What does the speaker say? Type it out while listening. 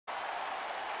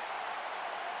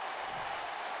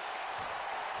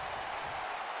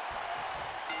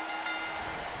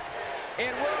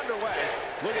And we're underway.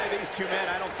 Looking at these two men,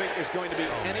 I don't think there's going to be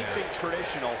anything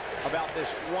traditional about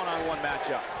this one-on-one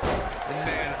matchup. And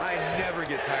man, I never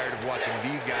get tired of watching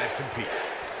these guys compete.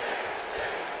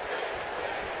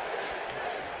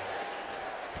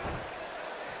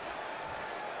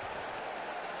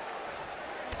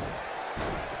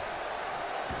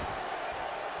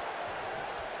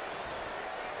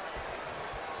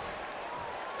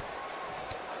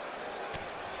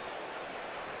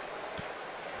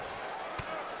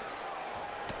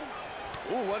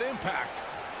 Ooh, what impact.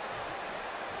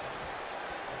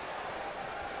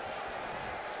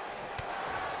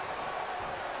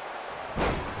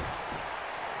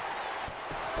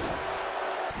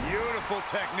 Beautiful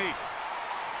technique.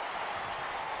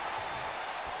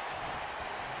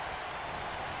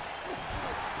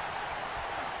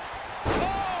 Oh,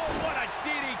 what a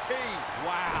DDT.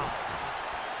 Wow.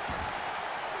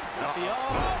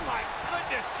 Oh, my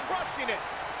goodness, crushing it.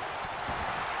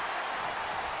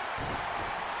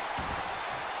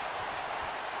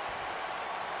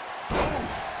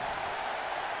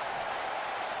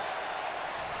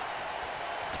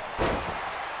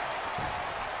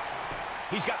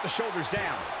 He's got the shoulders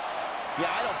down.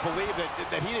 Yeah, I don't believe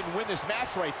that he didn't win this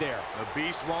match right there. The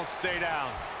beast won't stay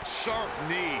down. Sharp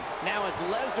knee. Now it's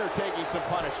Lesnar taking some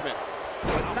punishment.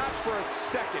 But not for a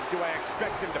second do I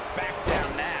expect him to back down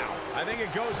now. I think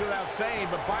it goes without saying,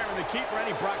 but Byron, the key for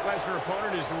any Brock Lesnar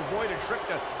opponent is to avoid a trip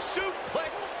to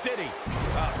Suplex City.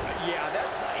 Yeah,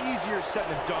 that's easier said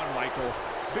than done, Michael.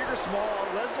 Big or small,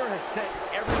 Lesnar has sent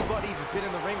everybody he's been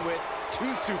in the ring with to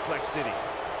Suplex City.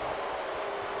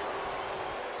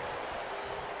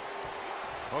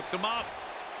 Hooked him up.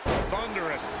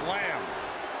 Thunderous slam.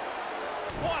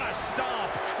 What a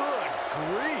stomp. Good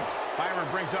grief. Byron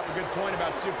brings up a good point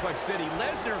about Suplex City.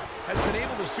 Lesnar has been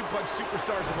able to suplex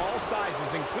superstars of all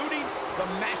sizes, including the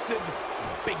massive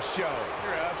Big Show.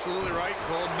 You're absolutely right,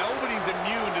 Cole. Nobody's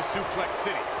immune to Suplex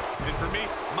City. And for me,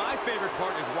 my favorite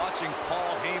part is watching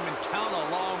Paul Heyman count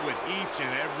along with each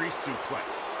and every suplex.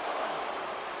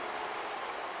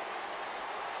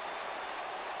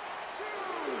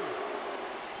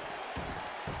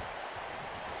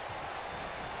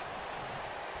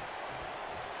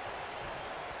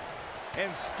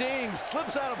 And Sting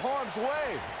slips out of harm's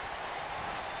way.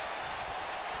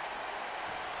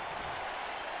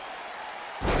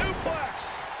 Suplex!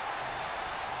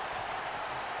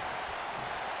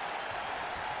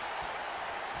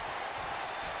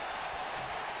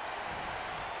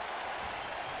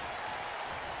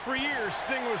 For years,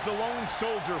 Sting was the lone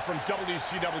soldier from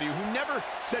WCW who never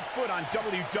set foot on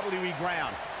WWE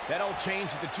ground. That all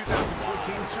changed at the 2014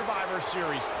 Survivor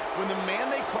Series when the man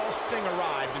they call Sting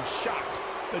arrived and shocked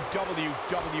the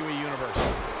WWE Universe.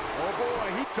 Oh boy,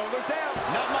 he shoulders down.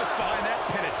 Not much behind that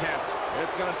pin attempt.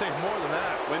 It's going to take more than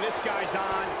that. When this guy's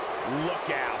on, look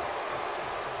out.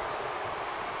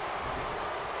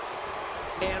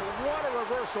 And what a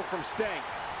reversal from Sting.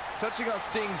 Touching on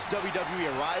Sting's WWE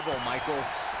arrival, Michael,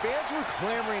 fans were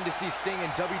clamoring to see Sting in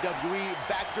WWE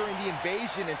back during the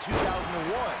invasion in 2001,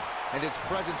 and his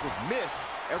presence was missed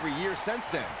every year since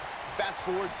then. Fast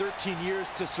forward 13 years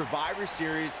to Survivor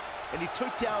Series, and he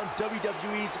took down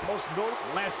WWE's most notable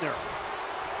Lesnar.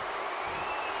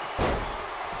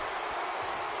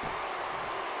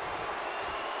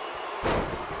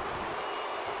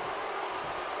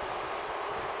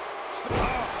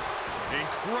 Oh,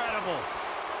 incredible.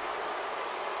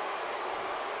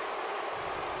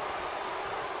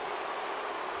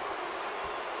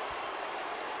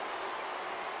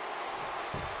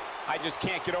 I just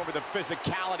can't get over the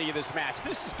physicality of this match.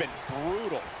 This has been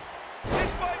brutal.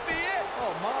 This might be it.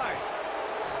 Oh, my.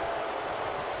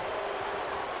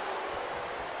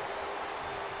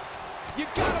 You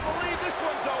gotta believe this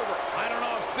one's over. I don't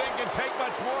know if Sting can take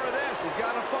much more of this. He's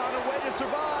got to find a way to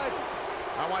survive.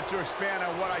 I want to expand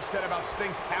on what I said about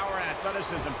Sting's power and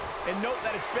athleticism, and note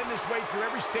that it's been this way through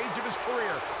every stage of his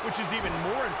career, which is even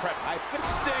more impressive. I think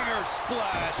Stinger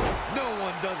splash. No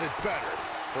one does it better.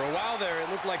 For a while there, it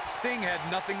looked like Sting had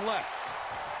nothing left.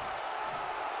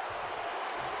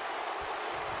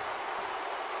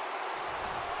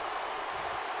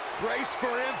 Brace for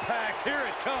impact. Here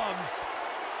it comes.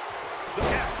 The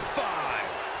F5.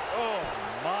 Oh,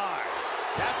 my.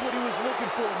 That's what he was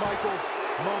looking for, Michael.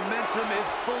 Momentum is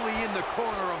fully in the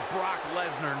corner of Brock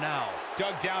Lesnar now.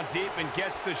 Dug down deep and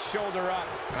gets the shoulder up.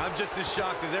 I'm just as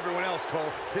shocked as everyone else, Cole,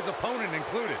 his opponent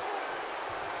included.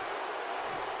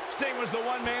 Sting was the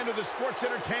one man who the sports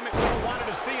entertainment world wanted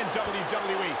to see in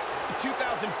WWE. In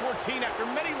 2014, after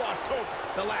many lost hope,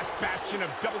 the last bastion of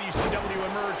WCW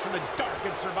emerged from the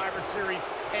darkened Survivor Series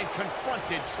and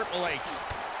confronted Triple H.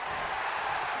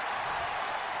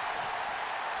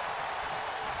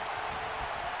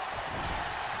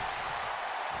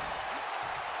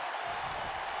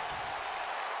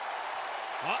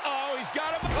 Uh-oh, he's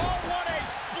got him. Oh, what a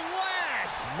splash!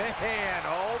 Man,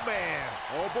 oh man.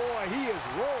 Oh boy, he is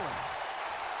rolling.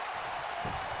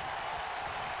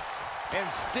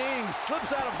 And Sting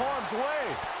slips out of harm's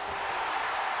way.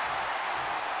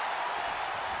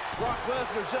 Brock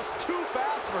Lesnar just too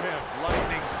fast for him.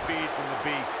 Lightning speed from the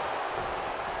Beast.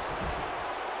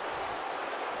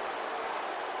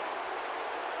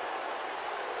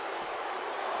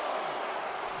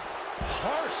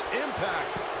 Harsh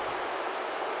impact.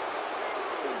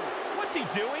 What's he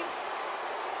doing?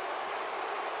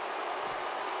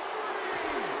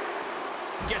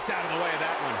 Gets out of the way of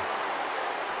that one.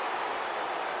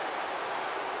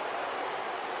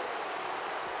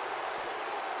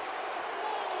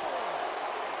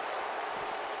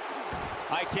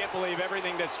 I can't believe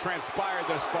everything that's transpired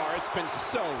thus far. It's been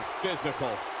so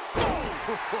physical.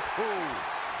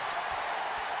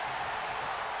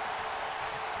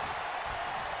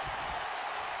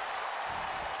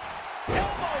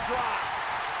 Elbow drop.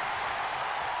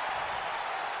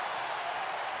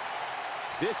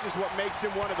 This is what makes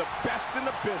him one of the best in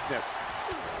the business.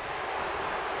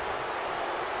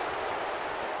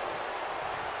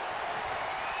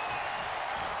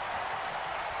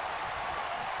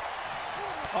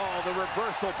 Oh, the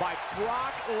reversal by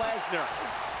Brock Lesnar.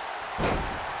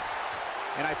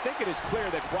 And I think it is clear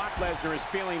that Brock Lesnar is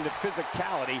feeling the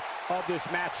physicality of this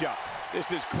matchup. This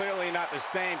is clearly not the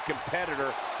same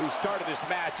competitor who started this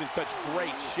match in such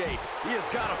great shape. He has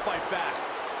got to fight back.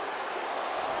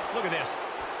 Look at this.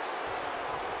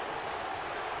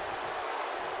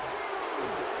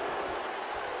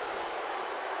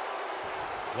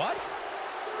 What?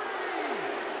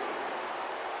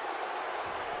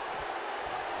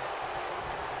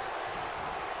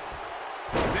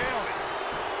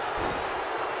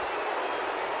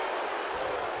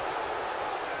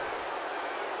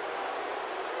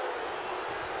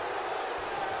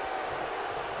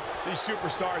 These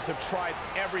superstars have tried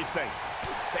everything.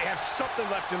 They have something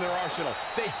left in their arsenal.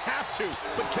 They have to,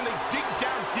 but can they dig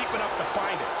down deep enough to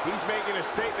find it? He's making a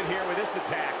statement here with this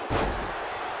attack.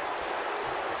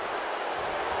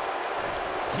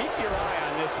 Keep your eye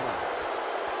on this one.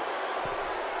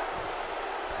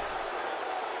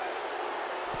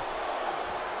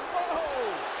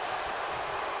 Whoa!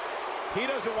 He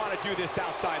doesn't want to do this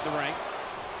outside the ring,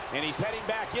 and he's heading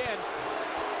back in.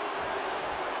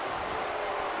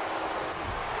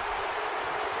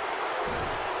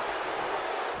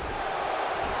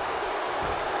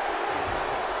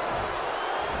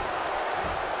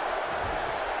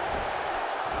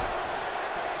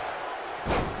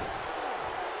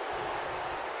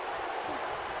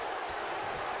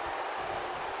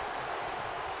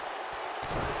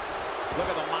 Look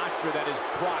at the monster that is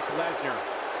Brock Lesnar.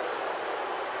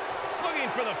 Looking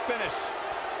for the finish.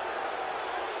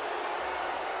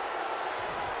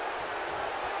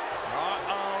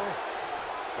 Uh-oh.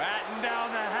 Batten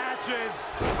down the hatches.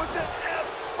 With the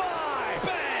F5.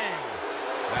 Bang!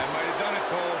 That might have done it,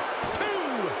 Cole.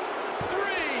 2,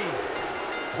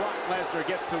 3. Brock Lesnar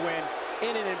gets the win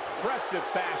in an impressive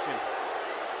fashion.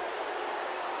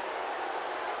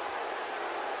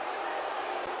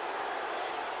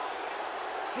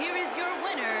 Here is your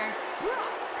winner,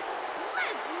 Brock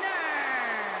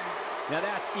Lesnar. Now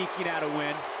that's eking out a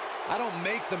win. I don't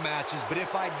make the matches, but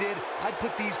if I did, I'd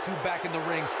put these two back in the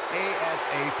ring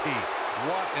ASAP.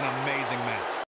 What an amazing match.